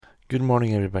Good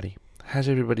morning, everybody. How's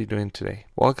everybody doing today?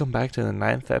 Welcome back to the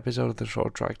ninth episode of the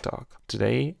Short Track Talk.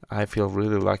 Today, I feel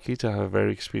really lucky to have a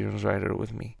very experienced rider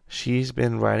with me. She's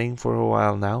been riding for a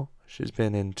while now. She's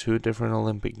been in two different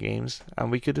Olympic Games,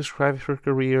 and we could describe her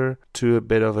career to a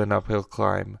bit of an uphill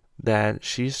climb. That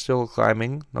she's still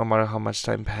climbing no matter how much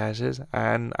time passes,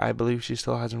 and I believe she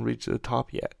still hasn't reached the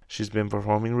top yet. She's been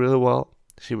performing really well.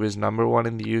 She was number one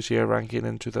in the UCI ranking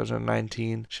in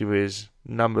 2019. She was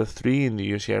number three in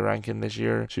the UCI ranking this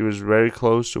year. She was very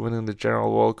close to winning the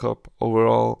General World Cup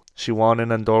overall. She won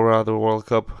in Andorra the World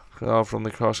Cup from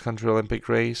the cross country Olympic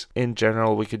race. In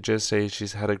general, we could just say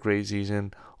she's had a great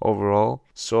season overall.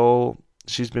 So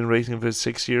she's been racing for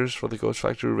 6 years for the Coach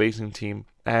Factory Racing team.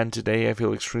 And today I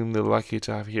feel extremely lucky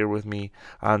to have here with me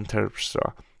Anne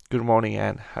Terpstra. Good morning,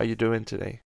 Anne. How you doing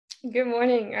today? Good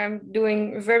morning. I'm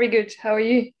doing very good. How are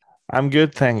you? I'm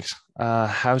good, thanks.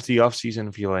 How's the off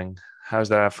season feeling? How's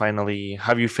that finally?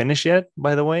 Have you finished yet,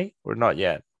 by the way, or not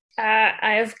yet?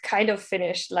 I have kind of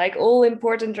finished. Like all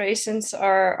important races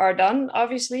are done,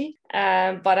 obviously.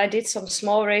 But I did some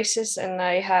small races, and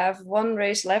I have one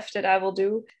race left that I will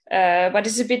do. But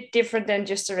it's a bit different than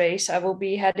just a race. I will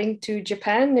be heading to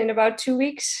Japan in about 2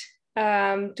 weeks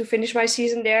to finish my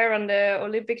season there on the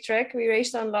Olympic track we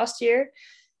raced on last year.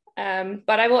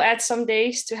 But I will add some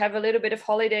days to have a little bit of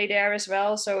holiday there as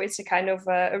well. So it's a kind of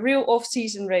a real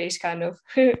off-season race, kind of.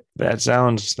 That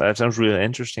sounds really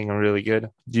interesting and really good.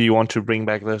 Do you want to bring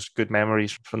back those good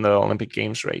memories from the Olympic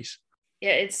Games race?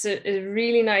 Yeah, it's a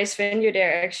really nice venue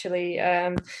there, actually.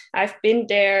 I've been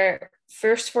there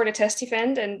first for the test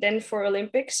event and then for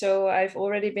Olympics. So I've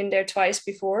already been there twice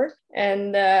before.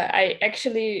 And I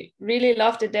actually really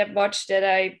loved it that much that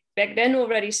I back then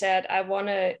already said I want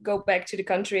to go back to the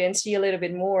country and see a little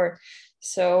bit more.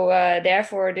 So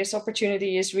therefore, this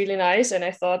opportunity is really nice. And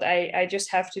I thought I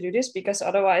just have to do this because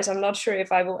otherwise, I'm not sure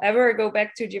if I will ever go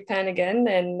back to Japan again.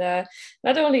 And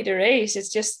not only the race,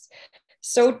 it's just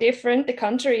so different. The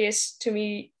country is to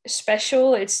me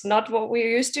special. It's not what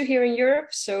we're used to here in Europe.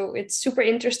 So it's super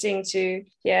interesting to,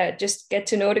 yeah, just get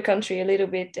to know the country a little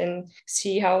bit and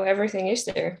see how everything is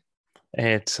there.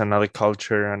 It's another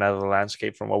culture, another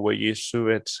landscape from what we're used to.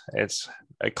 It's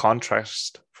a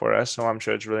contrast for us, so I'm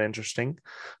sure it's really interesting.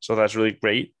 So that's really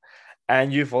great.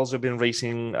 And you've also been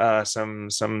racing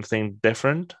something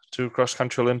different to cross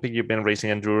country Olympic. You've been racing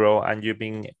enduro and you've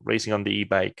been racing on the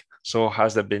e-bike. So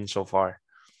how's that been so far?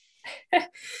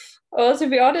 Well, to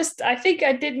be honest, I think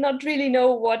I did not really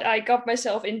know what I got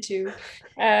myself into.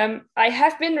 I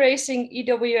have been racing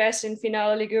EWS in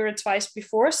Finale Ligure twice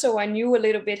before, so I knew a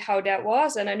little bit how that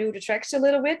was and I knew the tracks a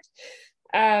little bit.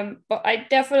 But I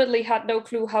definitely had no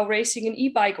clue how racing an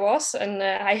e-bike was. And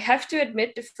I have to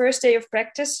admit, the first day of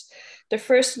practice, the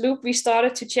first loop we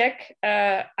started to check,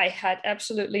 I had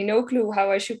absolutely no clue how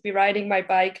I should be riding my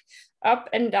bike up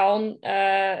and down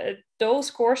those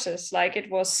courses. Like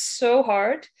it was so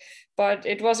hard, but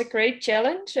it was a great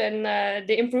challenge. And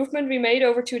the improvement we made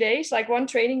over 2 days, like one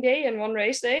training day and one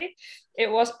race day, it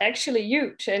was actually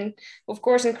huge. And of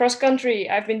course, in cross country,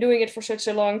 I've been doing it for such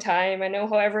a long time. I know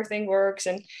how everything works,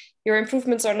 and your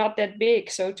improvements are not that big.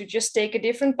 So to just take a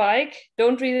different bike,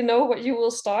 don't really know what you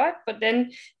will start, but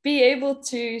then be able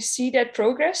to see that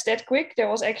progress that quick, that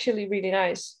was actually really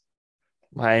nice.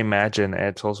 I imagine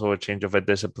it's also a change of a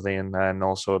discipline and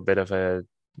also a bit of a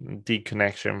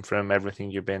deconnection from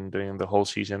everything you've been doing the whole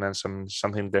season and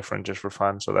something different just for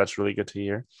fun. So that's really good to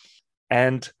hear.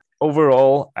 And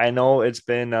overall, I know it's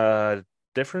been a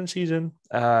different season.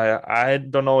 I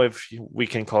don't know if we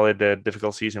can call it a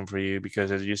difficult season for you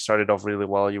because as you started off really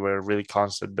well, you were really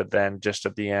constant, but then just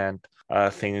at the end,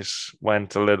 things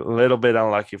went a little bit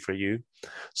unlucky for you.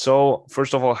 So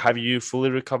first of all, have you fully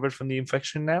recovered from the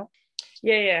infection now?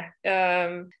 Yeah.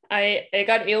 I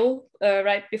got ill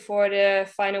right before the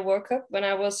final World Cup when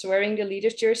I was wearing the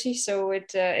leaders jersey, so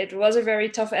it was a very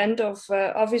tough end of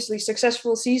obviously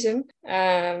successful season.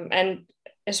 And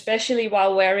especially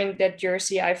while wearing that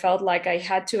jersey, I felt like I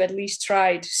had to at least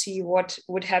try to see what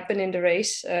would happen in the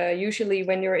race. Usually,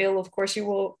 when you're ill, of course, you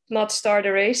will not start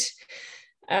a race.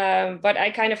 But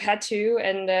I kind of had to,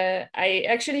 and I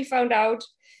actually found out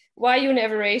why you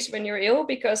never race when you're ill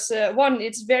because one,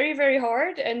 it's very very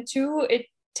hard, and two, it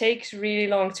takes really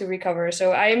long to recover.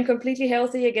 So I am completely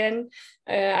healthy again.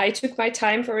 I took my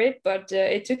time for it, but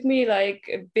it took me like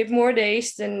a bit more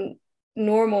days than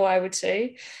normal, I would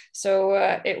say. So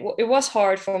it was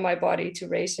hard for my body to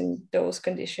race in those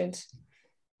conditions.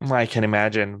 I can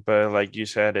imagine, but like you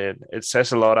said, it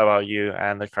says a lot about you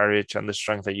and the courage and the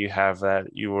strength that you have that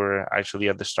you were actually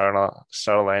at the start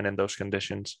line in those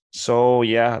conditions. So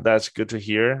yeah, that's good to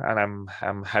hear, and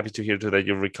I'm happy to hear too that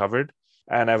you've recovered.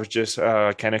 And I was just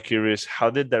kind of curious, how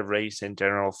did that race in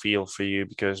general feel for you?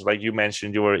 Because like you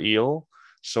mentioned, you were ill.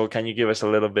 So can you give us a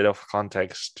little bit of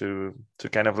context to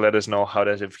kind of let us know how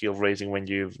does it feel racing when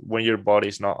your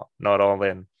body's not all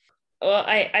in? Well,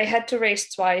 I had to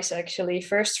race twice actually.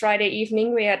 First Friday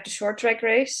evening, we had the short track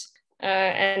race.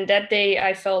 And that day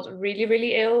I felt really,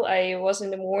 really ill. I was in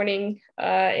the morning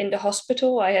in the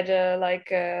hospital. I had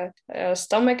a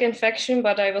stomach infection,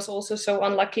 but I was also so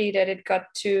unlucky that it got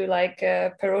to like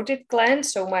a parotid gland.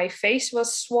 So my face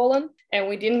was swollen and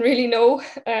we didn't really know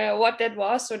what that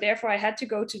was. So therefore I had to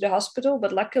go to the hospital,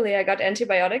 but luckily I got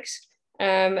antibiotics.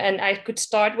 And I could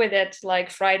start with it like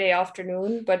Friday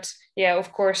afternoon. But yeah,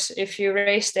 of course, if you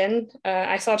race then,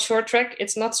 I thought short track,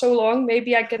 it's not so long.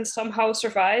 Maybe I can somehow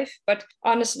survive. But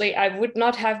honestly, I would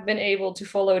not have been able to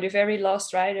follow the very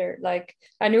last rider. Like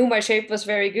I knew my shape was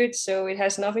very good. So it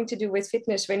has nothing to do with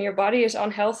fitness. When your body is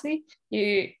unhealthy,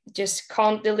 you just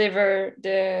can't deliver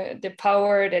the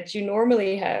power that you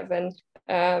normally have. And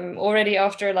already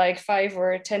after like 5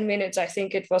 or 10 minutes, I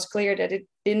think it was clear that it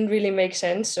didn't really make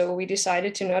sense. So we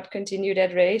decided to not continue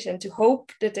that race and to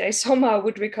hope that I somehow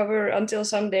would recover until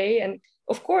someday. And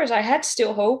of course, I had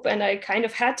still hope and I kind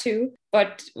of had to,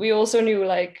 but we also knew,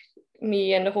 like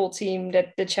me and the whole team,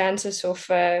 that the chances of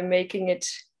making it,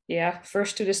 yeah,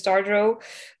 first to the start row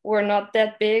were not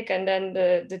that big. And then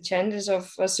the chances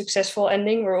of a successful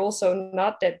ending were also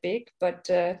not that big. But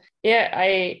yeah,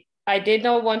 I did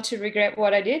not want to regret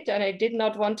what I did, and I did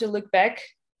not want to look back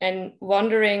and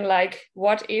wondering like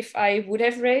what if I would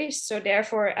have raced. So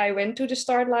therefore I went to the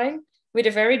start line with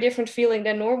a very different feeling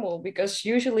than normal, because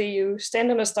usually you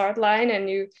stand on a start line and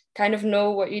you kind of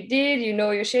know what you did, you know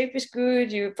your shape is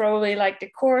good, you probably like the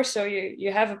course, so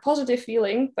you have a positive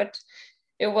feeling. But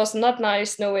it was not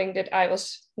nice knowing that I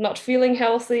was not feeling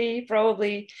healthy,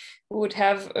 probably would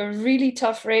have a really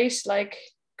tough race like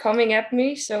coming at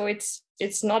me. So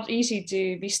it's not easy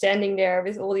to be standing there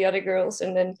with all the other girls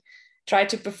and then try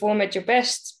to perform at your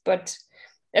best. But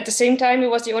at the same time, it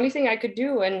was the only thing I could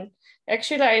do. And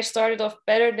actually, I started off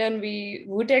better than we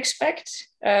would expect.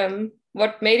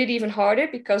 What made it even harder,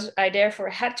 because I therefore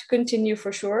had to continue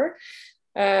for sure.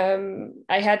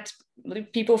 I had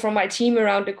people from my team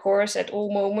around the course at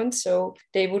all moments, so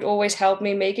they would always help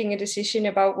me making a decision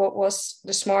about what was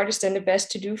the smartest and the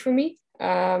best to do for me.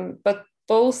 But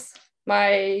both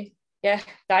my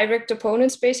direct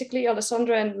opponents, basically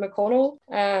Alessandra and McConnell,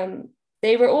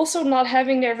 they were also not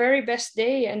having their very best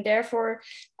day, and therefore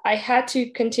I had to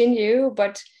continue.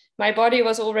 But my body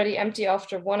was already empty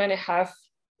after 1.5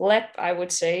 lap, I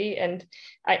would say, and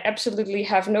I absolutely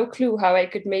have no clue how I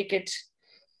could make it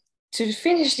to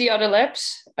finish the other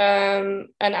laps. And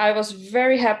I was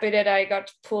very happy that I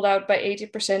got pulled out by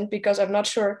 80%, because I'm not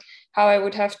sure how I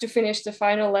would have to finish the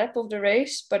final lap of the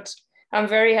race. But I'm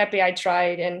very happy I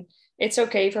tried. And it's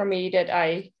okay for me that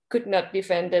I could not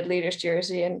defend that leader's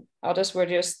jersey, and others were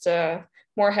just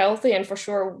more healthy and for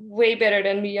sure way better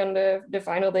than me on the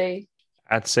final day.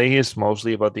 I'd say it's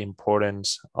mostly about the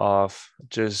importance of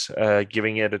just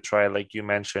giving it a try, like you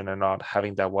mentioned, and not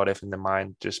having that what if in the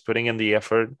mind. Just putting in the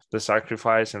effort, the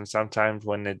sacrifice, and sometimes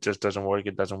when it just doesn't work,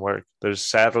 it doesn't work.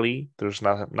 There's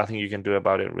nothing you can do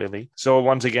about it, really. So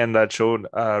once again, that showed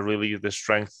really the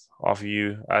strength of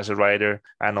you as a rider,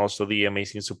 and also the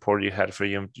amazing support you had for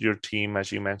your team.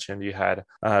 As you mentioned, you had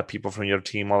people from your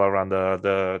team all around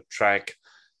the track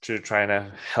to try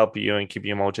and help you and keep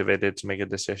you motivated to make a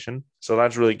decision. So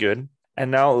that's really good.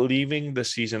 And now, leaving the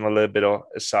season a little bit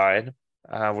aside,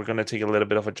 we're going to take a little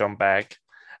bit of a jump back.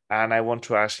 And I want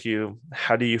to ask you,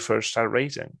 how do you first start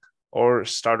racing, or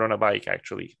start on a bike,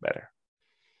 actually, better?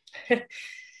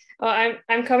 Well,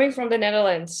 I'm coming from the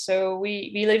Netherlands, so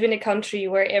we live in a country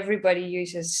where everybody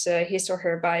uses his or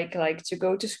her bike, like to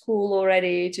go to school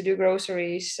already, to do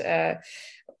groceries.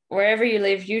 Wherever you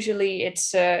live, usually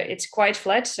it's quite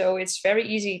flat, so it's very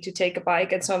easy to take a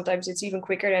bike, and sometimes it's even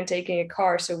quicker than taking a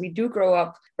car. So we do grow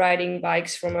up riding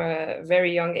bikes from a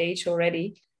very young age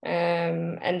already.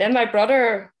 And then my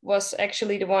brother was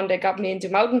actually the one that got me into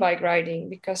mountain bike riding,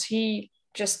 because he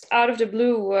just out of the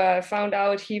blue found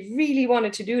out he really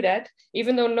wanted to do that,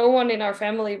 even though no one in our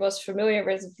family was familiar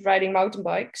with riding mountain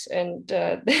bikes. And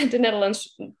the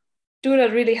Netherlands do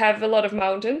not really have a lot of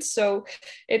mountains. So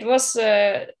it was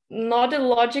not a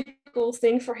logical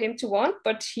thing for him to want,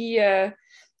 but he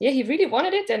really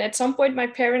wanted it. And at some point, my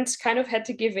parents kind of had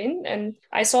to give in. And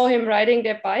I saw him riding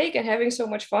their bike and having so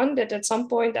much fun that at some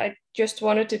point I just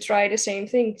wanted to try the same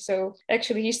thing. So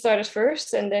actually, he started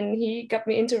first, and then he got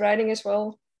me into riding as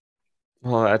well.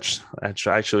 Well, that's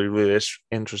actually really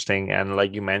interesting. And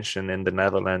like you mentioned, in the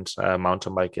Netherlands,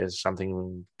 mountain bike is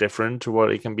something different to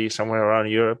what it can be somewhere around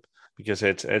Europe, because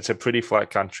it's a pretty flat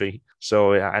country.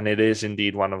 So yeah, and it is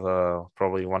indeed one of the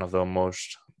probably one of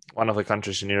the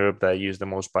countries in Europe that use the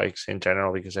most bikes in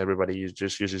general, because everybody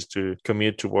just uses to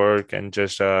commute to work and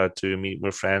just to meet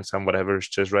with friends and whatever. It's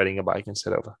just riding a bike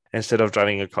instead of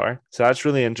driving a car. So that's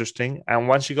really interesting. And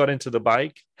once you got into the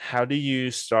bike, how do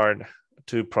you start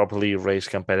to properly race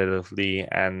competitively?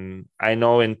 And I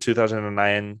know in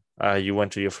 2009 you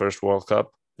went to your first World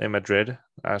Cup in Madrid.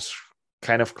 That's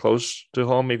kind of close to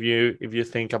home if you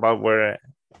think about where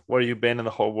you've been in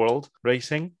the whole world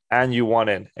racing, and you won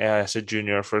it as a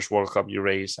junior, first World Cup you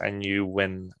race and you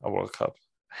win a World Cup.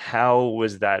 How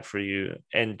was that for you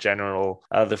in general?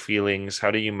 The feelings, how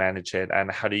do you manage it,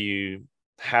 and how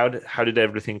did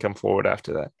everything come forward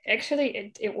after that?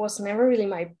 Actually, it was never really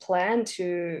my plan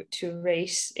to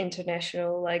race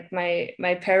international. Like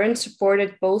my parents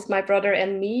supported both my brother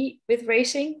and me with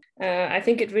racing. I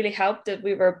think it really helped that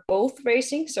we were both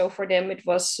racing. So for them, it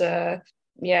was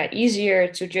yeah, easier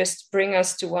to just bring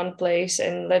us to one place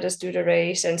and let us do the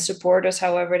race and support us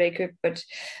however they could, but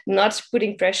not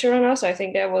putting pressure on us. I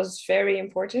think that was very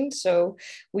important. So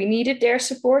we needed their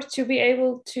support to be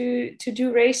able to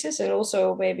do races, and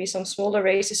also maybe some smaller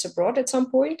races abroad at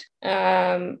some point.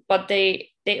 But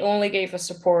they only gave us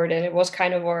support, and it was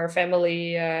kind of our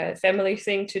family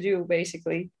thing to do,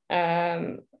 basically.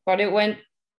 But it went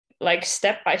like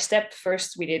step by step.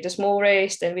 First we did a small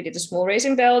race, then we did a small race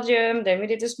in Belgium, then we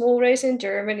did a small race in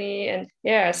Germany, and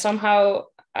yeah, somehow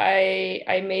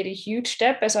I made a huge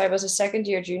step as I was a second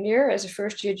year junior. As a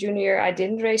first year junior, I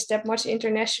didn't race that much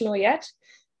international yet,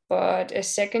 but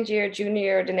as second year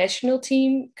junior, the national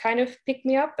team kind of picked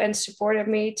me up and supported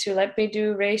me to let me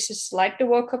do races like the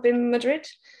World Cup in Madrid.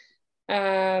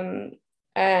 And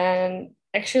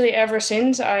actually ever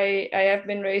since, I have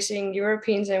been racing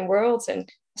Europeans and worlds, and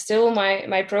still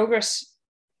my progress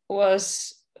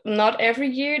was not every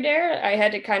year there. I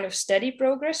had a kind of steady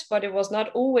progress, but it was not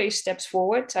always steps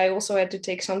forward. I also had to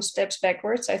take some steps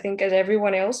backwards, I think, as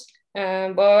everyone else.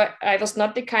 But I was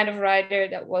not the kind of rider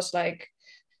that was like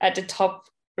at the top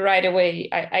right away.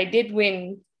 I did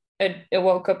win a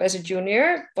World Cup as a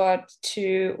junior, but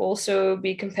to also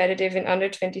be competitive in under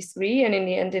 23 and in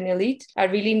the end in elite, I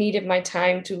really needed my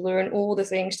time to learn all the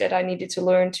things that I needed to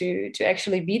learn to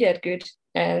actually be that good.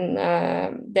 And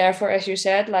therefore, as you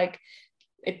said, like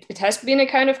it has been a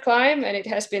kind of climb, and it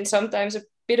has been sometimes a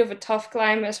bit of a tough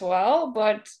climb as well.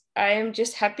 But I am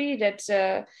just happy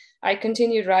that I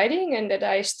continued riding, and that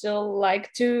I still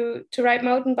like to ride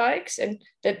mountain bikes, and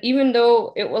that even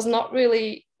though it was not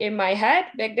really in my head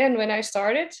back then when I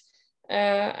started,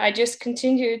 I just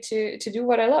continued to do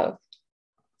what I love.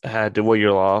 Do what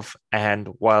you love, and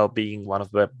while being one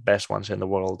of the best ones in the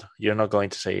world. You're not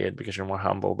going to say it because you're more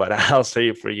humble, but I'll say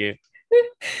it for you.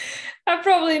 I'm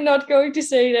probably not going to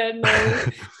say that,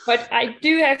 no. But I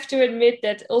do have to admit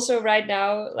that also right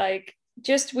now, like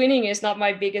just winning is not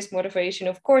my biggest motivation.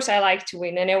 Of course, I like to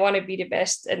win and I want to be the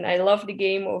best, and I love the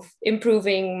game of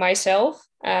improving myself.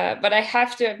 But I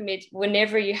have to admit,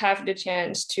 whenever you have the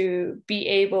chance to be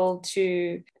able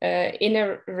to, in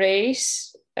a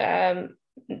race,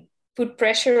 put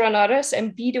pressure on others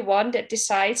and be the one that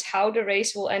decides how the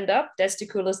race will end up, that's the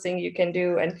coolest thing you can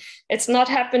do. And it's not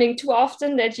happening too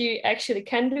often that you actually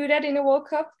can do that in a World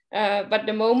Cup. But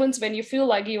the moments when you feel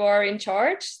like you are in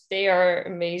charge, they are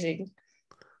amazing.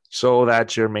 So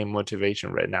that's your main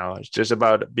motivation right now. It's just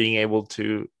about being able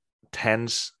to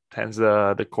tense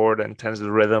the cord and tense the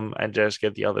rhythm and just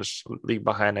get the others leave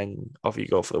behind, and off you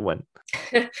go for the win.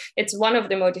 It's one of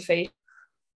the motivations.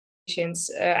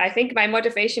 I think my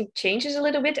motivation changes a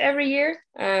little bit every year.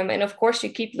 And of course, you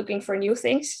keep looking for new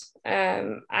things.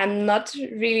 I'm not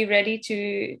really ready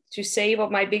to say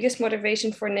what my biggest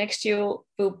motivation for next year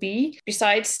will be,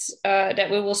 besides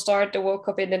that we will start the World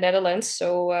Cup in the Netherlands.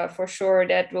 So for sure,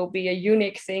 that will be a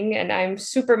unique thing. And I'm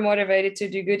super motivated to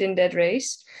do good in that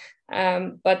race.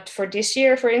 But for this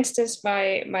year, for instance,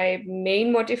 my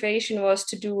main motivation was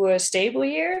to do a stable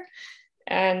year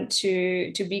and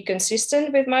to be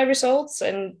consistent with my results,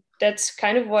 and that's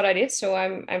kind of what I did. So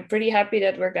I'm pretty happy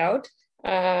that worked out.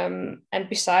 And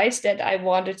besides that, I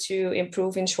wanted to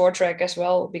improve in short track as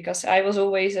well, because I was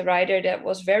always a rider that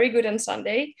was very good on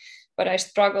Sunday, but I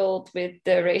struggled with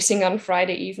the racing on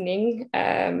Friday evening.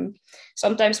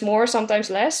 Sometimes more, sometimes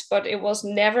less, but it was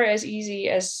never as easy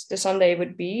as the Sunday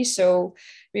would be. So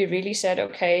we really said,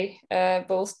 okay,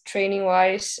 both training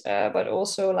wise, but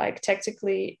also like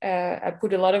tactically, I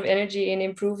put a lot of energy in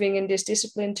improving in this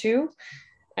discipline too.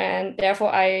 And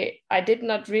therefore, I did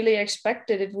not really expect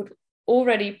that it would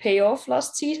already pay off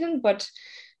last season, but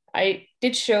I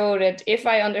did show that if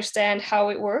I understand how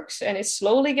it works and it's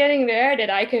slowly getting there, that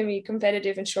I can be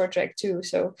competitive in short track too.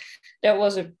 So that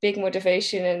was a big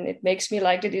motivation, and it makes me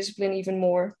like the discipline even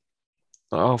more.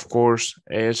 Of course,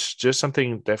 it's just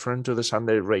something different to the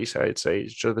Sunday race, I'd say.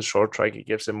 It's just the short track, it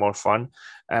gives it more fun.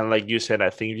 And like you said, I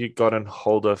think you've gotten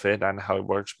hold of it and how it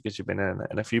works because you've been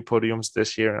in a few podiums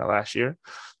this year and last year.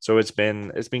 So it's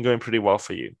been going pretty well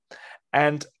for you.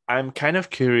 And I'm kind of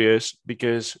curious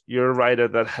because you're a rider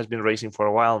that has been racing for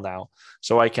a while now.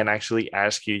 So I can actually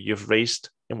ask you, you've raced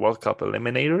in World Cup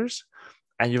eliminators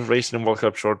and you've raced in World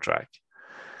Cup short track.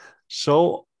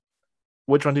 So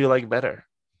which one do you like better?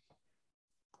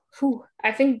 Whew,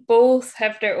 I think both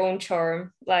have their own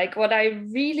charm. Like what I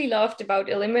really loved about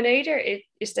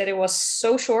is that it was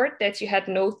so short that you had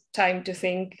no time to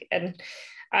think. And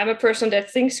I'm a person that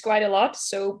thinks quite a lot.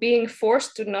 So being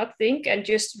forced to not think and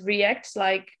just react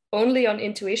like only on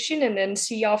intuition and then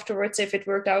see afterwards if it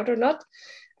worked out or not.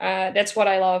 That's what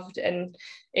I loved. And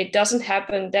it doesn't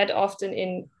happen that often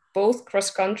in both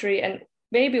cross country and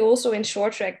maybe also in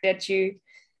short track you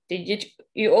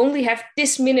you only have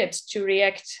this minute to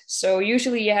react. So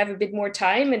usually you have a bit more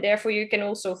time, and therefore you can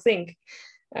also think.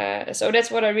 So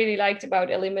that's what I really liked about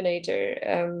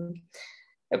Eliminator.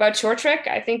 About short track,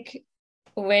 I think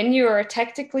when you are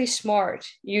tactically smart,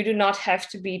 you do not have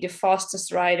to be the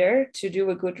fastest rider to do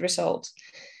a good result.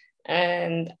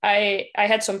 And I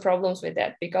had some problems with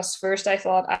that because first I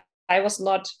thought I was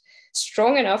not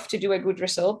strong enough to do a good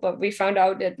result, but we found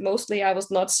out that mostly I was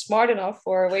not smart enough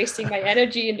for wasting my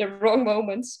energy in the wrong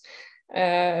moments.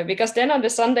 Because then on the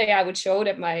Sunday I would show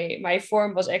that my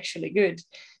form was actually good.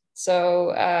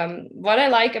 So what I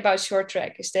like about short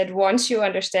track is that once you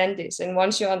understand this and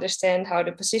once you understand how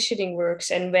the positioning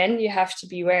works and when you have to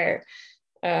be where,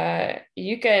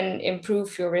 you can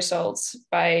improve your results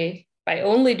by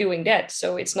only doing that.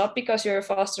 So it's not because you're a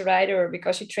faster rider or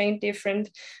because you train different,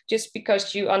 just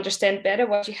because you understand better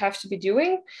what you have to be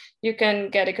doing, you can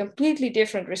get a completely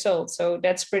different result. So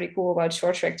that's pretty cool about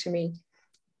short track to me.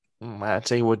 I'd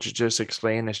say what you just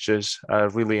explained is just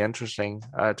really interesting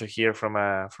to hear from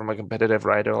a competitive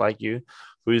rider like you,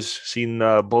 who's seen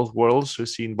both worlds,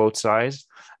 who's seen both sides,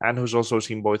 and who's also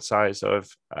seen both sides of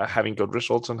having good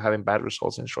results and having bad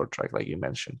results in short track, like you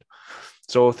mentioned.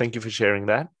 So thank you for sharing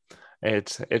that.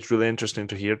 It's really interesting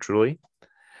to hear, truly.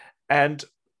 And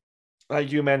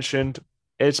like you mentioned,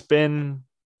 it's been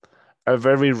a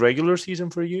very regular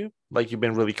season for you. Like you've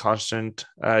been really constant.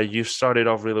 You started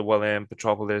off really well in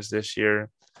Petropolis this year.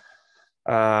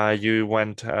 You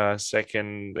went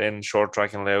second in short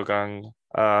track in Leogang,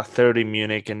 third in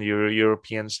Munich, and you're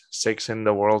Europeans, sixth in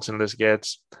the worlds in this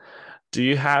gets. Do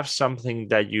you have something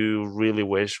that you really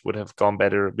wish would have gone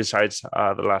better besides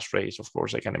the last race? Of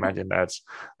course, I can imagine that's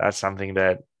something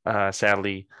that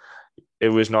sadly it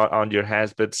was not on your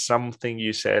hands, but something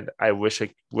you said, I wish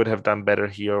I would have done better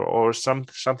here, or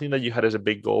something that you had as a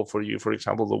big goal for you, for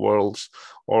example, the Worlds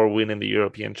or winning the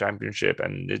European Championship,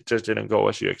 and it just didn't go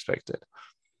as you expected.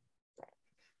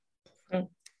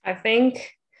 I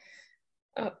think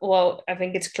well, I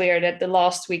think it's clear that the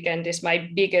last weekend is my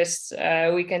biggest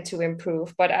weekend to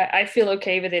improve, but I feel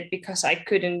okay with it because I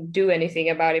couldn't do anything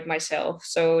about it myself.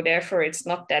 So therefore, it's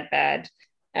not that bad.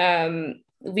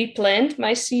 We planned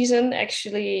my season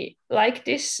actually like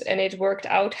this, and it worked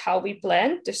out how we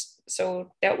planned.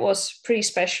 So that was pretty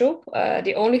special.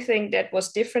 The only thing that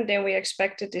was different than we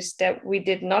expected is that we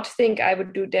did not think I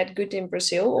would do that good in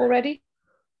Brazil already.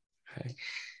 Okay.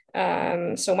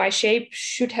 So my shape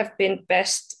should have been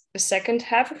best the second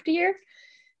half of the year.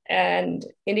 And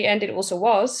in the end, it also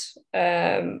was.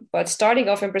 But starting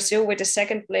off in Brazil with the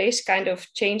second place kind of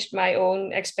changed my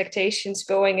own expectations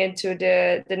going into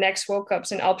the next World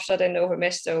Cups in Albstadt and Novo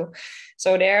Mesto.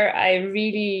 So there, I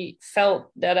really felt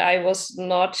that I was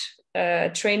not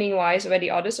training wise where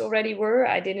the others already were.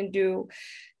 I didn't do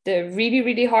the really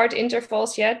really hard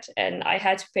intervals yet, and I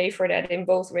had to pay for that in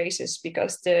both races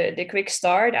because the quick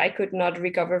start I could not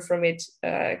recover from it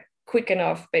quick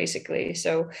enough basically.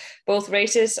 So both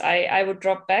races I would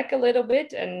drop back a little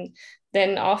bit, and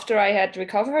then after I had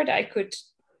recovered I could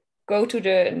go to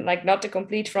the like not the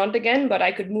complete front again, but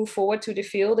I could move forward to the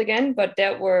field again. But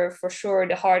that were for sure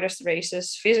the hardest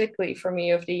races physically for me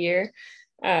of the year,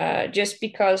 just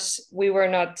because we were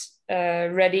not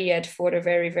ready yet for the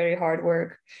very, very hard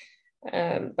work.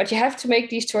 But you have to make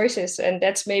these choices. And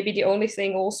that's maybe the only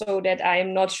thing also that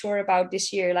I'm not sure about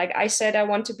this year. Like I said, I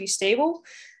want to be stable.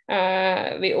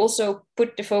 We also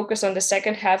put the focus on the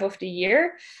second half of the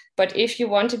year. But if you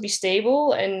want to be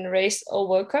stable and race all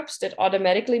World Cups, that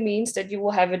automatically means that you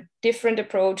will have a different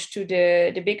approach to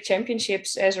the big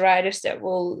championships as riders that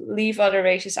will leave other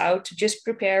races out to just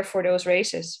prepare for those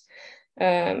races.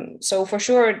 So for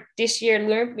sure, this year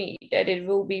learned me that it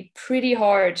will be pretty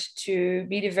hard to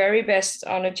be the very best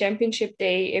on a championship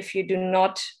day if you do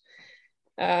not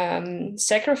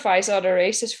sacrifice other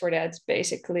races for that,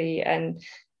 basically. And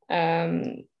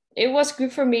it was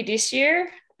good for me this year.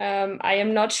 I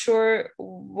am not sure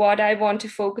what I want to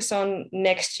focus on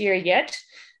next year yet,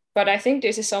 but I think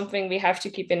this is something we have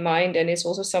to keep in mind. And it's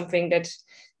also something that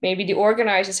maybe the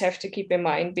organizers have to keep in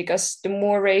mind, because the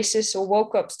more races or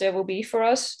World Cups there will be for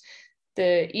us,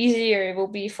 the easier it will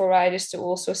be for riders to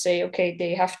also say, okay,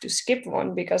 they have to skip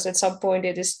one, because at some point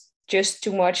it is just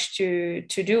too much to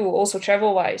do, also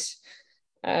travel wise.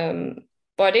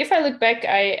 But if I look back,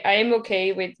 I am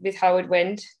okay with how it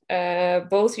went.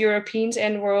 Both Europeans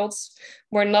and Worlds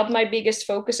were not my biggest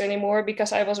focus anymore,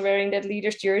 because I was wearing that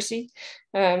leader's jersey.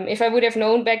 If I would have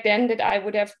known back then that I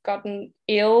would have gotten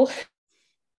ill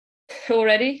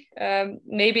already,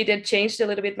 maybe that changed a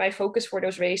little bit my focus for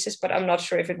those races, but I'm not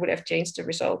sure if it would have changed the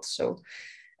results. So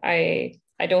I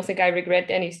don't think I regret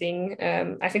anything.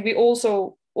 I think we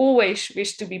also always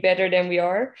wish to be better than we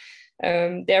are.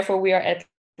 Therefore, we are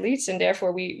athletes, and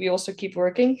therefore we also keep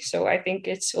working. So I think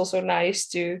it's also nice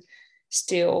to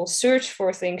still search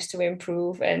for things to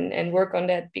improve and work on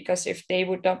that, because if they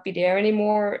would not be there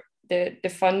anymore, the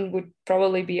fun would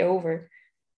probably be over.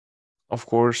 Of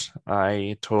course,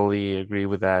 I totally agree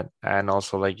with that. And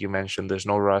also, like you mentioned, there's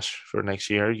no rush for next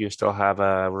year. You still have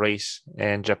a race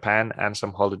in Japan and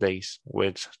some holidays,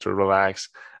 which to relax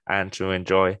and to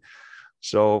enjoy.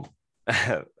 So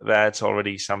that's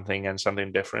already something and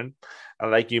something different. And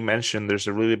like you mentioned, there's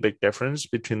a really big difference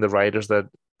between the riders that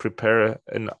prepare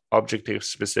an objective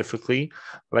specifically.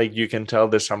 Like you can tell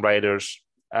there's some riders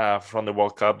from the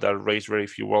World Cup that race very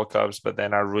few World Cups, but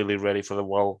then are really ready for the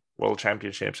World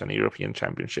Championships and European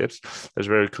Championships. There's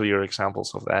very clear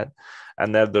examples of that.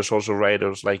 And then there's also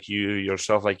riders like you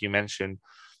yourself, like you mentioned,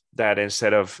 that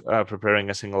instead of preparing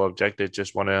a single objective,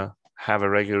 just want to have a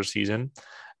regular season.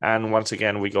 And once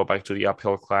again, we go back to the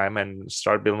uphill climb and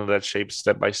start building that shape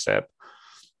step by step,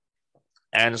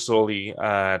 and slowly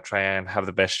try and have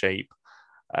the best shape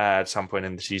at some point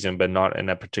in the season, but not in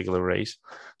a particular race.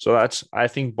 So that's, I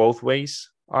think, both ways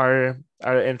are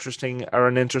interesting, are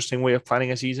an interesting way of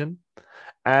planning a season.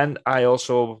 And I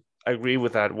also agree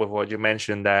with that, with what you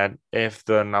mentioned, that if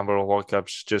the number of World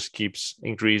Cups just keeps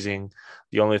increasing,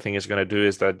 the only thing it's going to do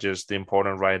is that just the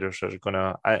important riders are going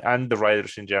to, and the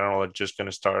riders in general, are just going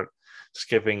to start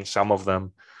skipping some of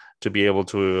them to be able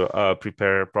to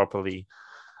prepare properly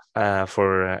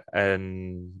for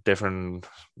different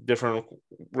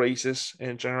races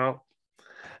in general.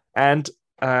 And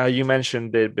you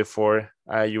mentioned it before.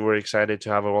 You were excited to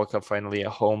have a World Cup finally at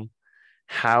home.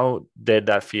 How did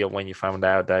that feel when you found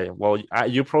out that? Well,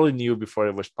 you probably knew before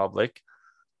it was public.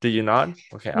 Did you not?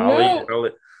 Okay, I'll let you. No,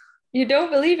 you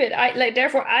don't believe it.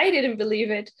 Therefore I didn't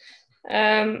believe it.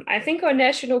 I think our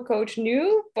national coach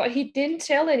knew, but he didn't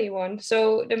tell anyone.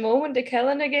 So the moment the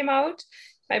calendar came out,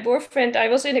 my boyfriend, I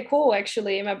was in a call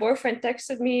actually, and my boyfriend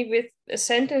texted me with a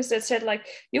sentence that said like,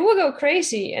 "You will go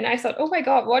crazy." And I thought, "Oh my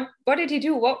God, what did he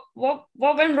do? What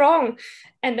went wrong?"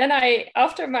 And then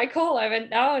after my call, I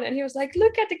went down, and he was like,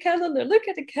 "Look at the calendar, look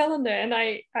at the calendar." And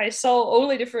I saw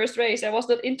only the first race. I was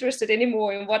not interested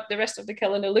anymore in what the rest of the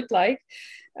calendar looked like.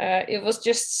 It was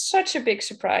just such a big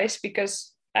surprise, because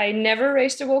I never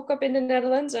raced a World Cup in the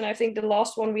Netherlands, and I think the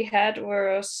last one we had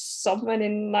was someone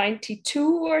in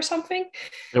 '92 or something.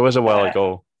 It was a while Uh,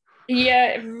 ago.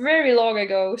 yeah, very long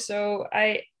ago. So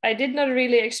I did not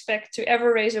really expect to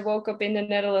ever race a World Cup in the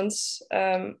Netherlands,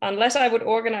 unless I would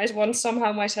organize one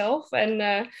somehow myself. And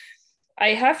I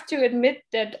have to admit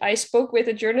that I spoke with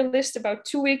a journalist about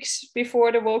 2 weeks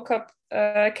before the World Cup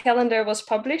calendar was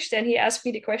published, and he asked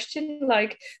me the question,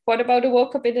 like, "What about the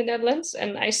World Cup in the Netherlands?"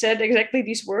 And I said exactly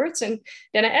these words, and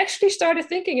then I actually started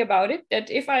thinking about it.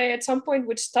 That if I at some point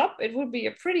would stop, it would be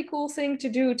a pretty cool thing to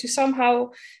do to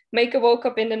somehow make a World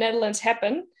Cup in the Netherlands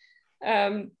happen.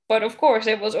 But of course,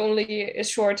 it was only a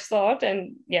short thought.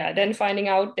 And yeah, then finding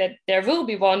out that there will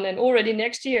be one, and already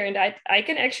next year, and I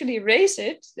can actually race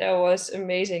it, that was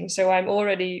amazing. So I'm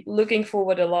already looking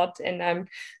forward a lot, and I'm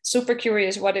super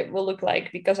curious what it will look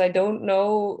like, because I don't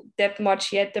know that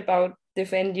much yet about the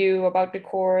venue, about the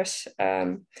course.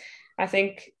 I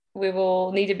think we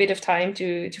will need a bit of time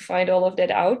to find all of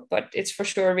that out, but it's for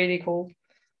sure really cool.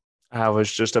 I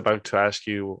was just about to ask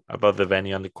you about the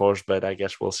venue on the course, but I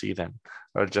guess we'll see then.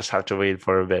 I'll just have to wait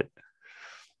for a bit.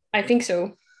 I think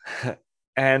so.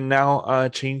 And now,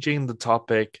 changing the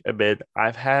topic a bit,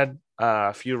 I've had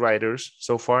a few riders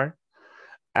so far,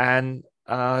 and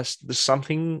there's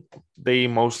something they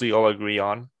mostly all agree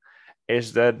on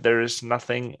is that there is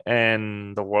nothing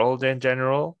in the world in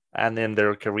general and in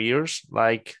their careers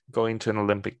like going to an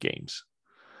Olympic Games.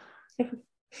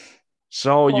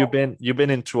 So Well, you've been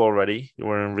in two already. You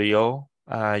were in Rio,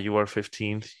 you were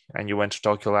 15th, and you went to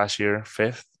Tokyo last year,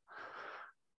 5th.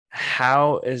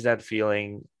 How is that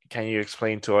feeling? Can you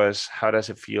explain to us how does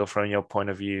it feel from your point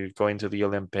of view going to the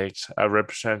Olympics,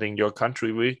 representing your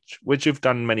country, which you've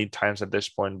done many times at this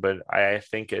point, but I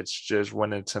think it's just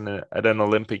when it's at an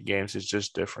Olympic Games, it's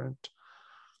just different.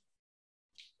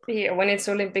 yeah, when it's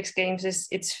Olympics Games,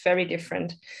 it's very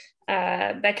different.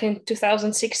 Back in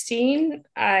 2016,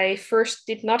 I first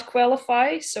did not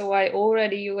qualify, so I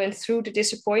already went through the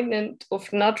disappointment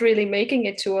of not really making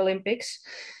it to Olympics.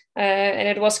 And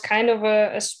it was kind of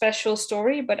a special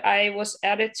story, but I was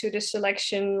added to the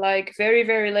selection like very,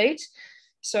 very late.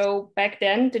 So back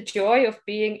then, the joy of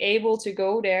being able to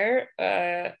go there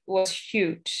was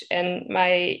huge. And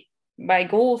my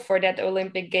goal for that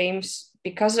Olympic Games,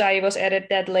 because I was added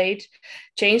that late,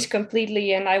 changed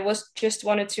completely, and I was just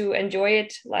wanted to enjoy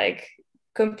it like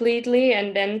completely,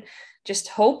 and then just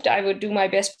hoped I would do my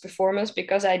best performance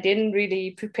because I didn't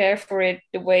really prepare for it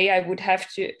the way I would have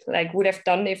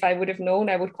done if I would have known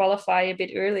I would qualify a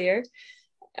bit earlier.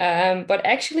 But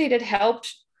actually, that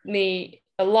helped me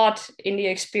a lot in the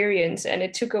experience, and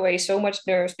it took away so much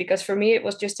nerves because for me it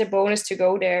was just a bonus to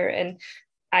go there, and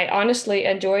I honestly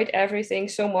enjoyed everything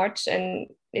so much. And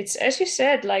it's, as you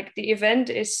said, like the event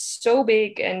is so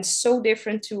big and so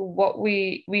different to what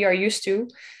we are used to.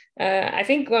 I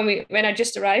think when I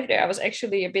just arrived there, I was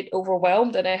actually a bit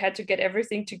overwhelmed, and I had to get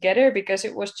everything together because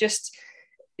it was just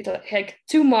like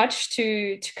too much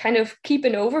to kind of keep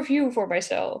an overview for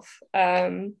myself.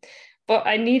 But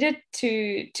I needed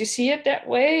to see it that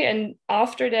way, and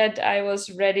after that, I was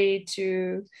ready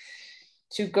to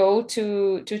go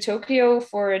to Tokyo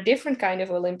for a different kind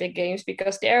of Olympic Games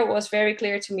because there it was very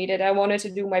clear to me that I wanted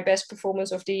to do my best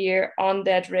performance of the year on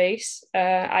that race.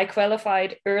 I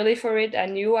qualified early for it. I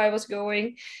knew I was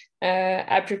going.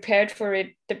 I prepared for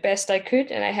it the best I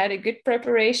could, and I had a good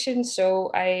preparation. So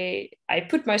I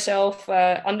put myself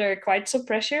under quite some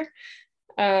pressure.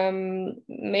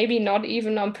 Maybe not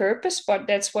even on purpose, but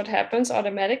that's what happens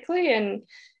automatically.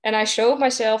 And I showed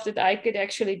myself that I could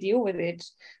actually deal with it.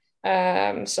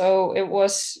 So it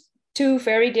was two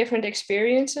very different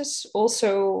experiences.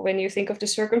 Also, when you think of the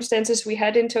circumstances we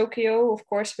had in Tokyo, of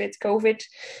course, with COVID,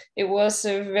 it was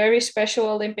a very special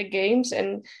Olympic Games.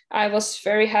 And I was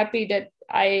very happy that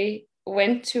I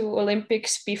went to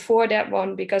Olympics before that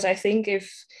one because I think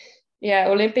if, yeah,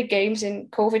 Olympic Games in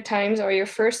COVID times are your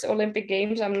first Olympic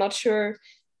Games, I'm not sure,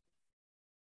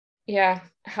 yeah,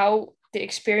 how the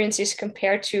experience is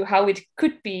compared to how it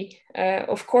could be.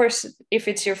 Of course, if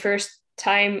it's your first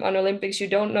time on Olympics, you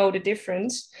don't know the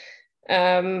difference.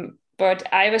 But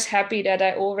I was happy that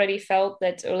I already felt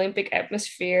that Olympic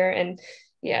atmosphere and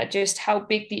yeah, just how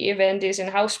big the event is and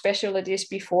how special it is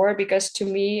before. Because to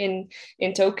me,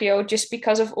 in Tokyo, just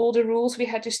because of all the rules we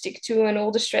had to stick to and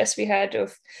all the stress we had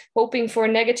of hoping for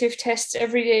negative tests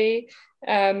every day,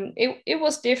 it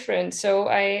was different. So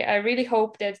I really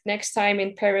hope that next time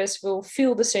in Paris will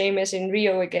feel the same as in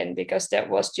Rio again, because that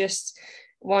was just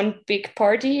one big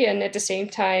party, and at the same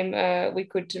time we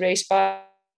could race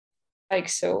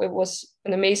bikes. So it was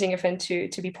an amazing event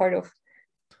to be part of.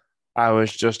 I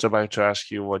was just about to ask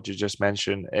you what you just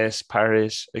mentioned. Is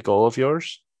Paris a goal of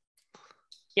yours?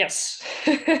 Yes.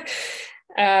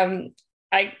 um,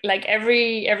 I like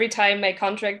every time my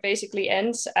contract basically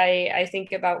ends, I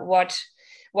think about what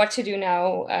to do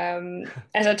now.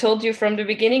 As I told you from the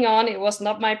beginning on, it was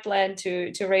not my plan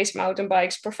to race mountain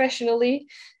bikes professionally.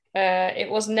 It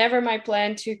was never my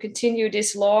plan to continue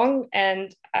this long,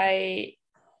 and I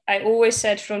always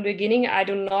said from the beginning, I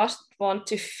do not want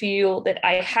to feel that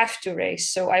I have to race.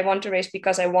 So I want to race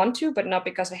because I want to, but not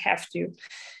because I have to.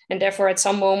 And therefore, at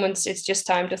some moments, it's just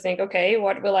time to think, okay,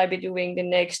 what will I be doing the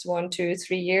next 1, 2,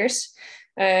 3 years?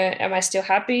 Am I still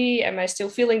happy? Am I still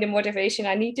feeling the motivation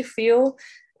I need to feel?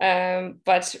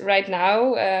 But right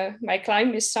now, my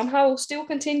climb is somehow still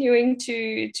continuing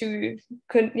to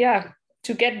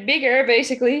get bigger,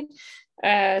 basically.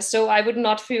 So I would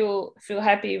not feel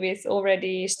happy with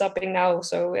already stopping now.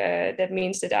 So that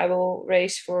means that I will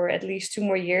race for at least 2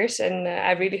 more years, and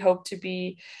I really hope to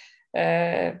be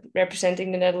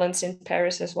representing the Netherlands in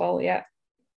Paris as well. Yeah.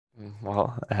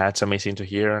 Well, that's amazing to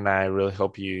hear, and I really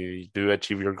hope you do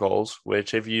achieve your goals.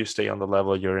 Which, if you stay on the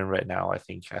level you're in right now, I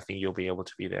think you'll be able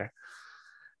to be there.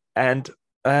 And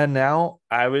now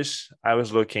I was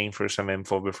looking for some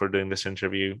info before doing this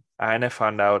interview, and I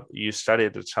found out you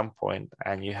studied at some point,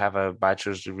 and you have a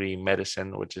bachelor's degree in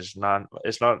medicine, which is not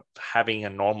it's not having a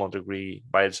normal degree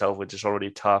by itself, which is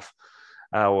already tough.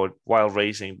 While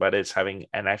racing, but it's having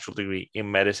an actual degree in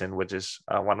medicine, which is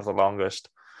one of the longest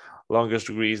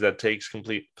degrees that takes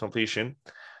completion.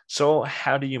 So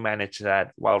how do you manage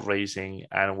that while racing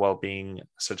and while being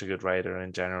such a good rider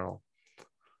in general?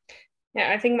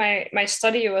 Yeah, I think my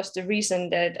study was the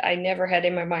reason that I never had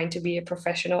in my mind to be a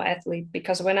professional athlete,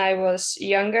 because when I was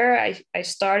younger, I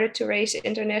started to race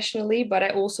internationally, but I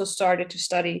also started to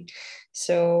study.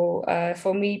 So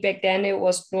for me back then, it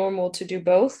was normal to do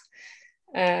both.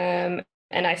 And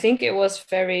I think it was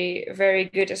very, very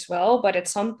good as well. But at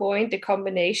some point, the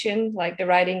combination, like the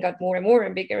riding got more and more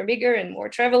and bigger and more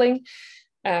traveling.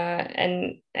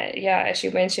 Yeah, as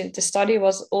you mentioned, the study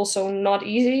was also not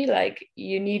easy. Like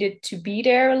you needed to be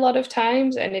there a lot of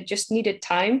times, and it just needed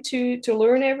time to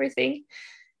learn everything.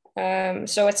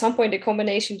 So at some point, the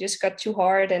combination just got too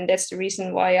hard, and that's the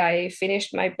reason why I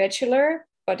finished my bachelor.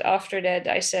 But after that,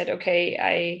 I said,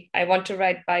 okay, I want to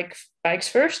ride bikes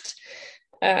first.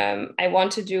 I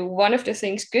want to do one of the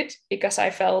things good because I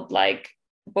felt like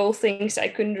both things I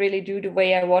couldn't really do the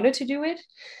way I wanted to do it.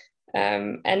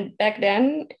 And back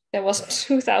then, that was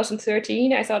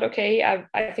 2013. I thought, okay,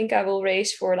 I think I will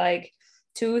race for like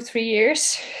 2, 3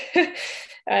 years.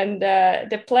 And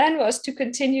the plan was to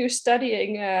continue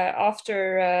studying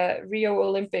after Rio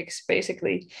Olympics,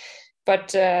 basically.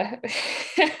 But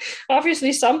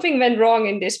obviously, something went wrong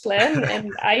in this plan,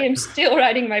 and I am still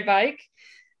riding my bike.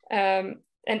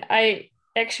 And I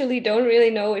actually don't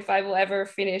really know if I will ever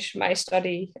finish my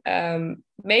study.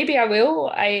 Maybe I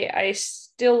will. I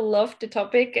still love the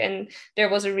topic, and there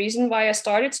was a reason why I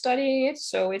started studying it.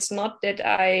 So it's not that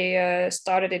I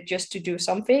started it just to do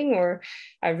something, or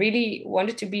I really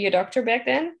wanted to be a doctor back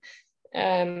then.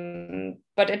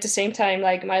 But at the same time,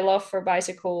 like my love for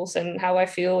bicycles and how I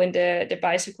feel in the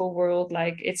bicycle world,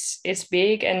 like it's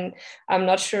big, and I'm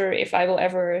not sure if I will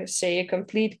ever say a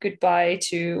complete goodbye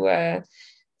to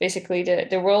basically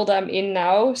the world I'm in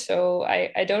now. So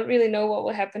I don't really know what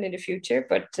will happen in the future,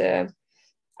 but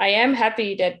I am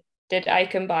happy that I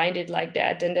combined it like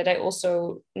that, and that I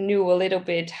also knew a little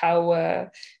bit how a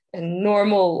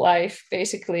normal life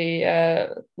basically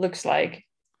looks like.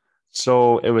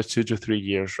 So it was 2 to 3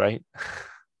 years, right?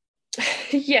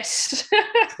 Yes.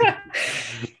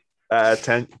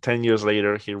 10 years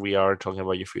later, here we are talking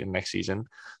about you for your next season.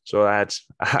 So that's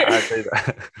I'd say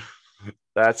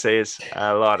that says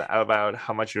a lot about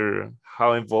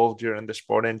how involved you're in the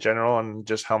sport in general, and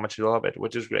just how much you love it,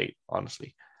 which is great,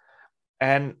 honestly.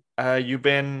 And you've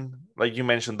been, like you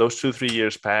mentioned, those 2 3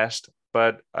 years passed,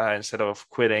 but instead of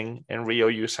quitting in Rio,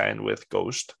 you signed with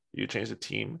Ghost. You changed the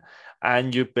team,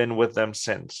 and you've been with them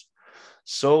since.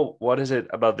 So, what is it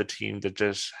about the team that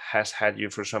just has had you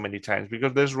for so many times?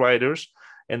 Because there's riders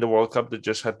in the World Cup that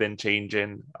just have been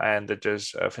changing and that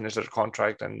just finish their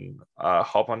contract and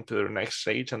hop on to their next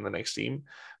stage and the next team.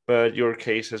 But your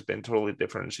case has been totally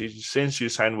different. Since you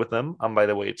signed with them, and by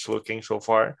the way, it's looking so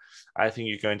far, I think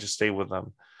you're going to stay with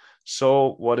them.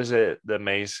 So, what is it that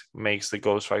makes the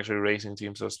Ghost Factory Racing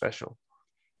team so special?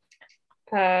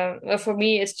 Well, for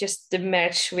me, it's just the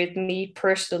match with me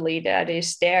personally that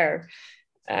is there.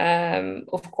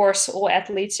 Of course, all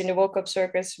athletes in the World Cup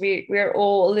circuits, we're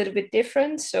all a little bit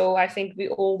different. So I think we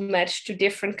all match to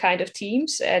different kind of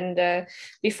teams. And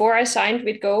before I signed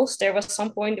with Ghost, there was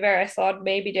some point where I thought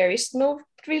maybe there is not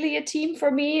really a team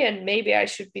for me, and maybe I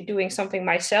should be doing something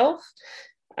myself.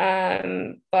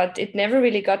 But it never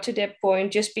really got to that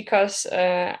point, just because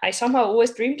I somehow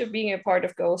always dreamed of being a part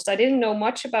of Ghost. I didn't know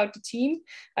much about the team,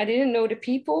 I didn't know the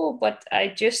people, but I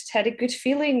just had a good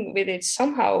feeling with it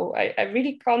somehow. I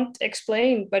really can't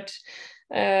explain, but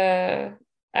uh,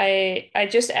 I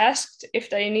just asked if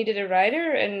they needed a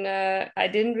rider, and I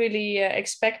didn't really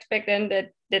expect back then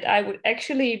that I would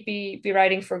actually be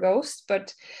riding for Ghost,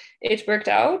 but it worked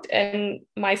out, and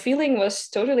my feeling was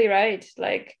totally right.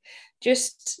 Like,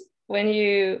 just when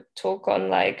you talk on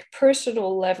like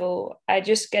personal level, I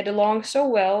just get along so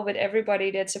well with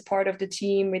everybody that's a part of the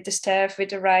team, with the staff, with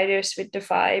the riders, with the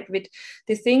vibe, with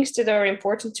the things that are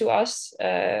important to us.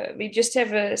 We just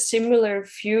have a similar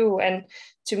view, and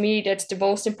to me, that's the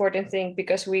most important thing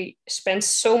because we spend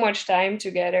so much time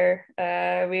together.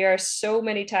 We are so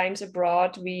many times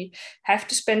abroad. We have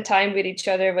to spend time with each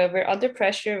other when we're under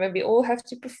pressure, when we all have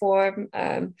to perform.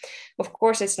 Of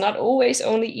course, it's not always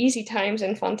only easy times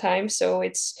and fun times. So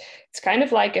it's kind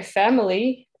of like a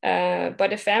family,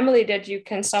 but a family that you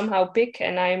can somehow pick.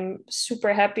 And I'm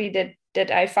super happy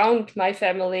that I found my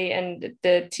family and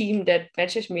the team that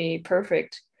matches me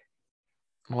perfect.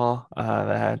 Well,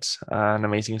 that's an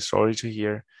amazing story to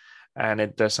hear. And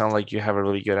it does sound like you have a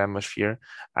really good atmosphere.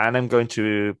 And I'm going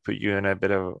to put you in a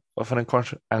bit of an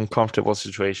uncomfortable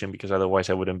situation because otherwise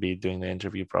I wouldn't be doing the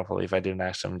interview properly if I didn't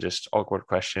ask some just awkward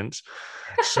questions.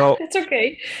 So, It's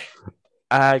okay.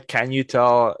 can you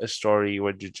tell a story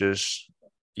where you just,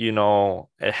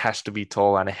 it has to be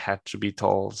told and it had to be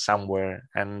told somewhere,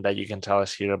 and that you can tell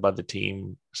us here about the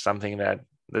team, something that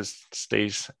this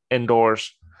stays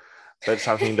indoors, but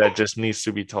something that just needs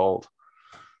to be told?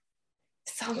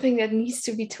 Something that needs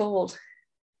to be told.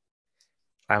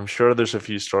 I'm sure there's a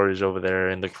few stories over there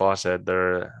in the closet.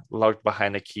 They're locked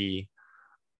behind a key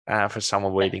for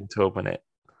someone waiting to open it.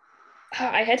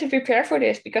 I had to prepare for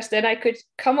this because then I could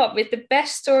come up with the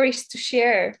best stories to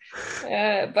share.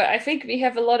 But I think we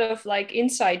have a lot of like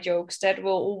inside jokes that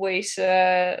will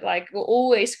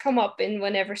always come up in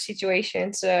whenever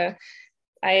situations.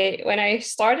 I when I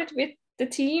started with the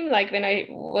team, like when I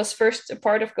was first a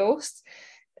part of Ghost,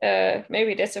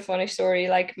 maybe that's a funny story.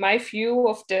 Like my view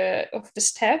of the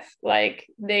staff, like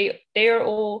they are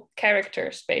all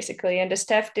characters basically, and the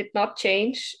staff did not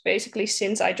change basically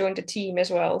since I joined the team as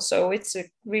well. So it's a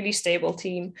really stable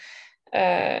team.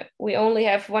 We only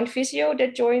have one physio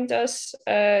that joined us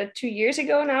 2 years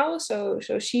ago now, so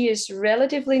she is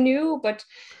relatively new, but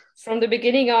from the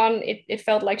beginning on, it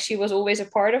felt like she was always a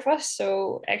part of us.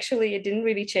 So actually, it didn't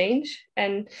really change.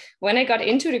 And when I got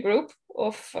into the group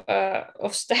of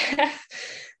staff,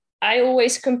 I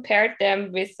always compared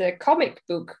them with a comic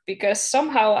book because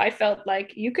somehow I felt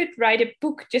like you could write a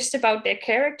book just about their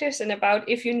characters and about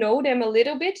if you know them a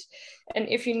little bit and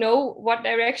if you know what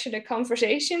direction the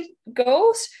conversation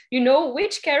goes, you know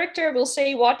which character will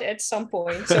say what at some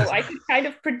point. So I could kind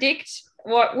of predict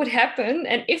what would happen,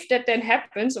 and if that then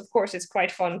happens, of course, it's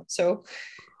quite fun. So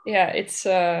yeah, it's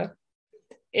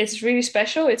really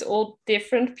special. It's all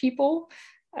different people,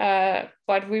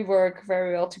 but we work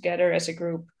very well together as a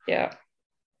group. Yeah.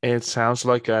 It sounds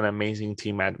like an amazing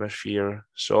team atmosphere.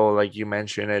 So, like you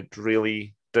mentioned, it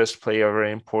really does play a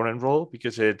very important role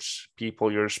because it's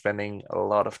people you're spending a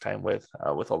lot of time with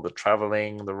all the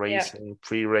traveling, the Yeah. racing,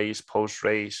 pre-race,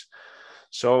 post-race.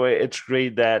 So it's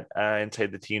great that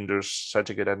inside the team there's such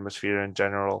a good atmosphere in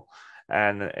general,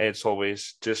 and it's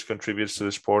always just contributes to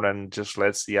the sport and just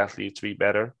lets the athletes be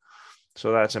better.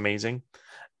 So that's amazing.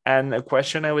 And a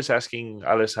question I was asking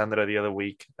Alessandra the other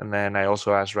week, and then I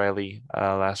also asked Riley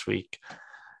last week.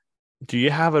 Do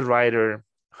you have a rider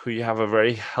who you have a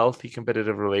very healthy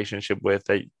competitive relationship with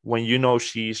that when you know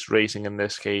she's racing in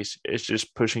this case, is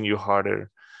just pushing you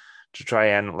harder to try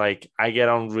and like I get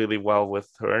on really well with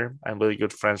her. I'm really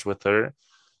good friends with her,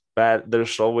 but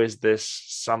there's always this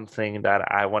something that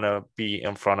I want to be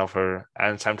in front of her.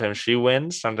 And sometimes she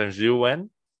wins, sometimes you win,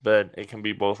 but it can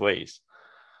be both ways.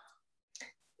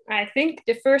 I think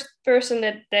the first person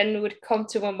that then would come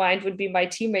to my mind would be my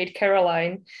teammate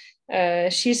Caroline.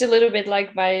 She's a little bit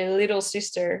like my little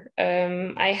sister.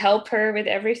 I help her with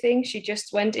everything. She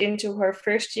just went into her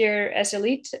first year as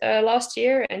elite last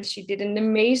year, and she did an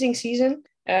amazing season.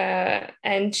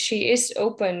 And she is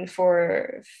open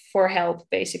for help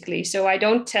basically. So I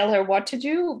don't tell her what to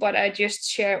do, but I just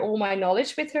share all my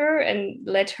knowledge with her and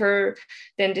let her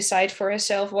then decide for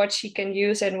herself what she can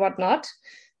use and what not.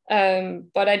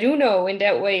 But I do know in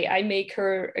that way I make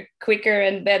her a quicker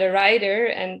and better rider,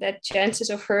 and that chances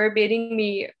of her beating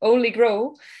me only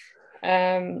grow.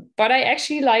 But I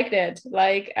actually like that.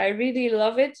 Like, I really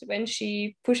love it when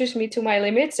she pushes me to my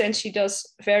limits, and she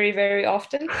does very, very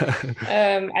often.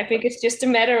 I think it's just a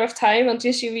matter of time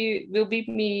until she will beat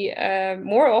me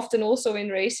more often also in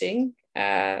racing.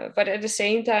 But at the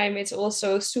same time, it's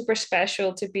also super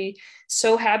special to be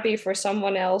so happy for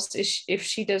someone else if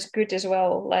she does good as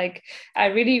well. Like, I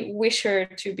really wish her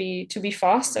to be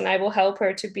fast, and I will help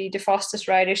her to be the fastest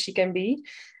rider she can be.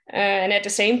 And at the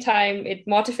same time, it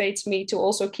motivates me to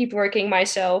also keep working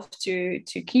myself to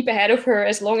keep ahead of her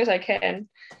as long as I can.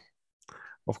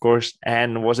 Of course.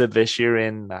 And was it this year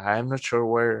in, I'm not sure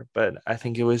where, but I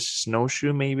think it was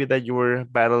snowshoe maybe that you were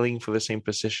battling for the same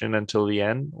position until the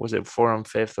end? Was it four and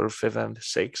fifth or fifth and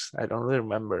sixth? I don't really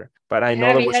remember, but I know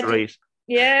Yeah, there we was a had race.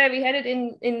 Yeah, we had it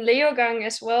in Leogang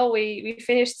as well. We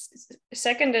finished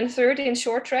second and third in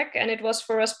short track, and it was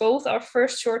for us both our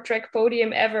first short track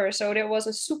podium ever. So that was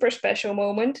a super special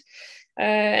moment.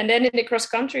 And then in the cross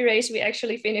country race, we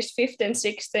actually finished fifth and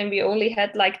sixth, and we only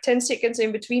had like 10 seconds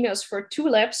in between us for 2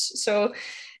 laps. So,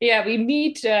 yeah, we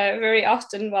meet very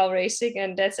often while racing,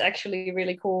 and that's actually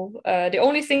really cool. The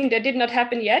only thing that did not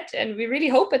happen yet, and we really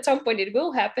hope at some point it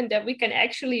will happen, that we can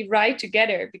actually ride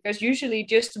together, because usually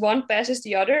just one passes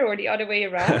the other or the other way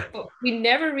around, but we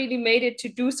never really made it to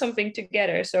do something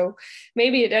together. So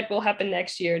maybe that will happen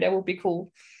next year. That would be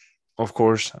cool. Of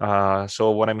course.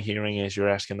 So what I'm hearing is you're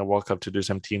asking the World Cup to do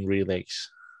some team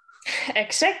relays.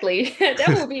 Exactly.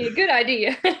 That would be a good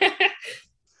idea.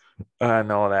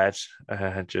 No, that's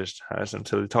just some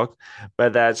silly talk,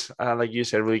 but that's like you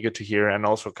said, really good to hear. And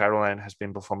also, Caroline has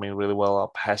been performing really well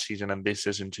up past season and this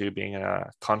season too, being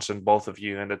a constant, both of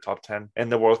you in the top 10 in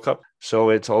the World Cup. So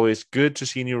it's always good to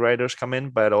see new riders come in,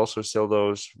 but also still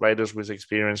those riders with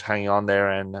experience hanging on there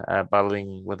and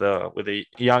battling with a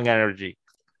young energy.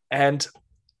 And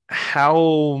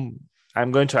how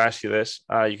I'm going to ask you this.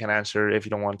 You can answer if you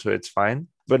don't want to, it's fine.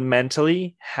 But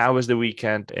mentally, how was the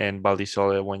weekend in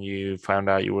Baldisole when you found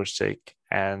out you were sick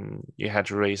and you had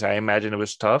to race? I imagine it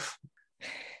was tough.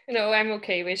 No, I'm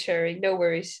okay with sharing. No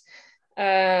worries.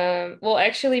 Well,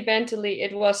 actually, mentally,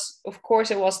 it was, of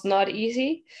course, it was not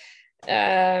easy.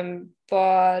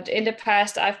 But in the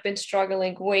past, I've been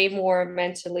struggling way more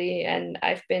mentally, and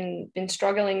I've been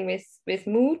struggling with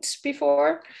moods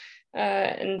before,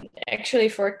 and actually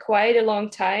for quite a long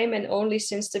time. And only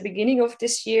since the beginning of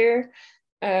this year,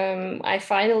 I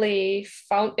finally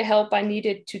found the help I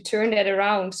needed to turn that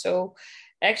around. So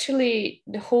actually,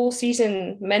 the whole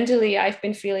season mentally, I've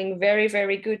been feeling very,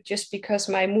 very good, just because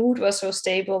my mood was so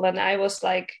stable, and I was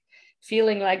like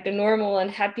feeling like the normal and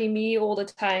happy me all the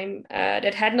time,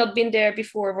 that had not been there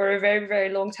before for a very, very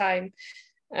long time.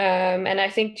 And I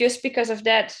think just because of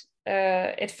that,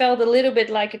 it felt a little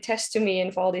bit like a test to me in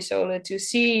Val di Sole, to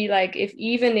see like if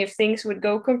even if things would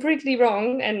go completely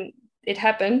wrong, and it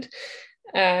happened,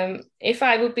 if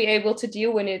I would be able to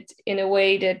deal with it in a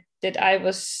way that I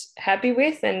was happy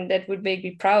with and that would make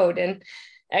me proud. And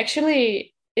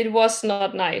actually, it was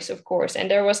not nice, of course, and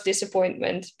there was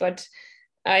disappointment, but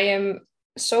I am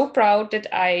so proud that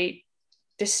I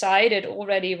decided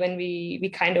already when we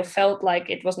kind of felt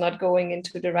like it was not going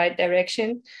into the right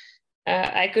direction.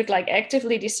 I could like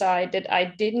actively decide that I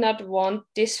did not want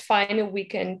this final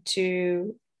weekend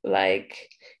to like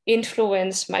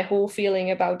influence my whole feeling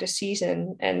about the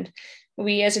season. And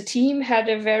we as a team had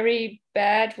a very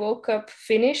bad World Cup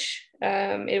finish.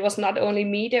 It was not only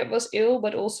me that was ill,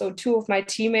 but also two of my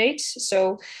teammates.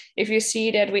 So if you see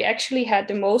that we actually had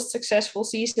the most successful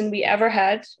season we ever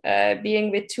had,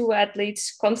 being with two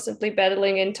athletes constantly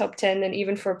battling in top 10 and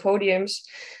even for podiums,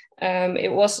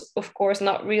 it was, of course,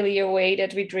 not really a way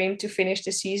that we dreamed to finish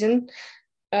the season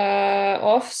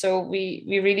off. So we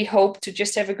really hope to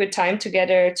just have a good time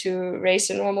together, to race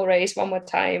a normal race one more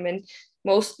time and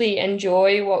mostly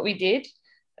enjoy what we did.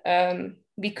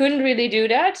 We couldn't really do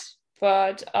that.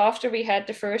 But after we had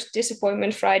the first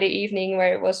disappointment Friday evening,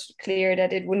 where it was clear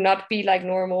that it would not be like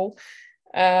normal,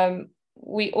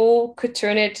 we all could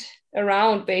turn it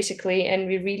around basically, and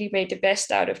we really made the best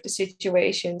out of the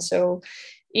situation. So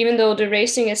even though the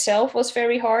racing itself was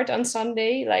very hard on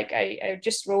Sunday, like I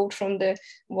just rode from the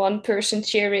one person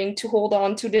cheering to hold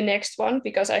on to the next one,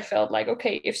 because I felt like,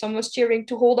 okay, if someone's cheering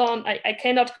to hold on, I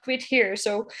cannot quit here.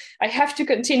 So I have to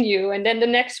continue. And then the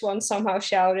next one somehow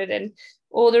shouted, and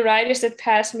all the riders that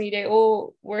passed me, they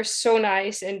all were so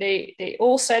nice, and they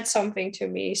all said something to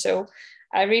me. So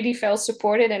I really felt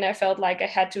supported, and I felt like I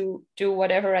had to do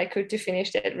whatever I could to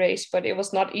finish that race. But it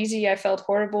was not easy. I felt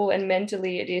horrible, and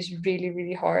mentally it is really,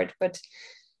 really hard. But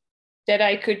that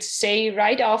I could say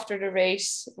right after the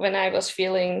race, when I was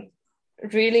feeling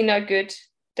really not good,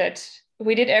 that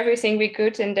we did everything we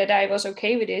could and that I was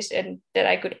okay with this, and that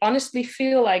I could honestly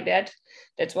feel like that.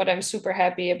 That's what I'm super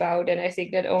happy about. And I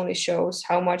think that only shows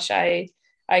how much I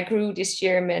grew this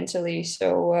year mentally.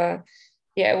 So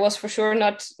yeah, it was for sure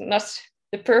not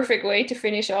the perfect way to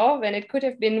finish off, and it could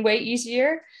have been way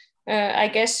easier. I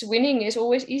guess winning is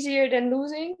always easier than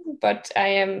losing, but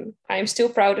I'm still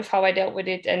proud of how I dealt with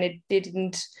it, and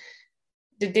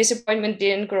the disappointment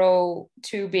didn't grow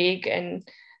too big, and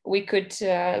we could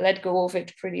let go of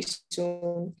it pretty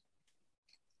soon.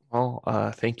 Well,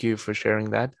 thank you for sharing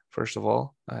that. First of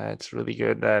all, it's really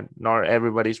good that not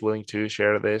everybody's willing to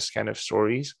share this kind of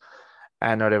stories,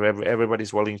 and not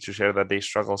everybody's willing to share that they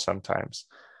struggle sometimes.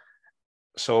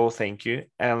 So thank you.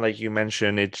 And like you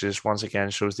mentioned, it just once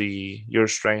again shows the your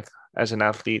strength as an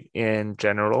athlete in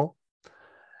general.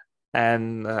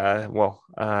 And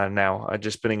now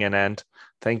just putting an end.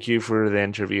 Thank you for the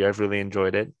interview. I've really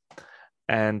enjoyed it.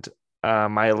 And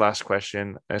my last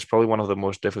question is probably one of the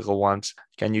most difficult ones.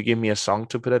 Can you give me a song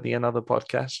to put at the end of the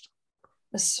podcast?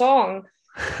 A song.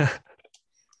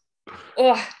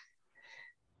 Ugh,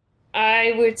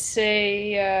 I would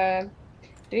say,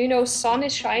 do you know Sun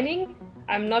is Shining?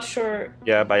 I'm not sure.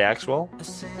 Yeah, by Axwell.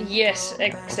 Yes, Okay.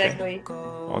 exactly.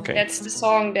 Okay. That's the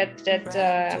song that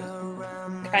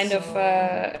kind of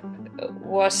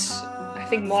was, I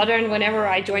think, modern whenever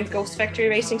I joined Ghost Factory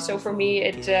Racing. So for me,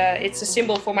 it's a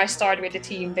symbol for my start with the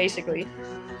team, basically.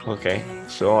 Okay.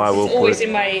 So It's always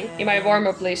in my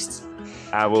warm-up list.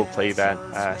 I will play that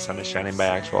Sun is Shining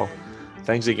by Axwell.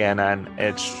 Thanks again, and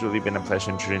it's really been a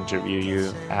pleasure to interview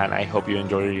you. And I hope you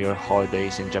enjoy your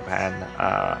holidays in Japan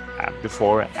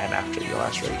before and after your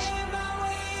last race.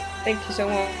 Thank you so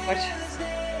much.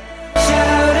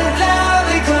 Shout it loud,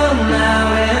 we come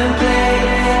now and play.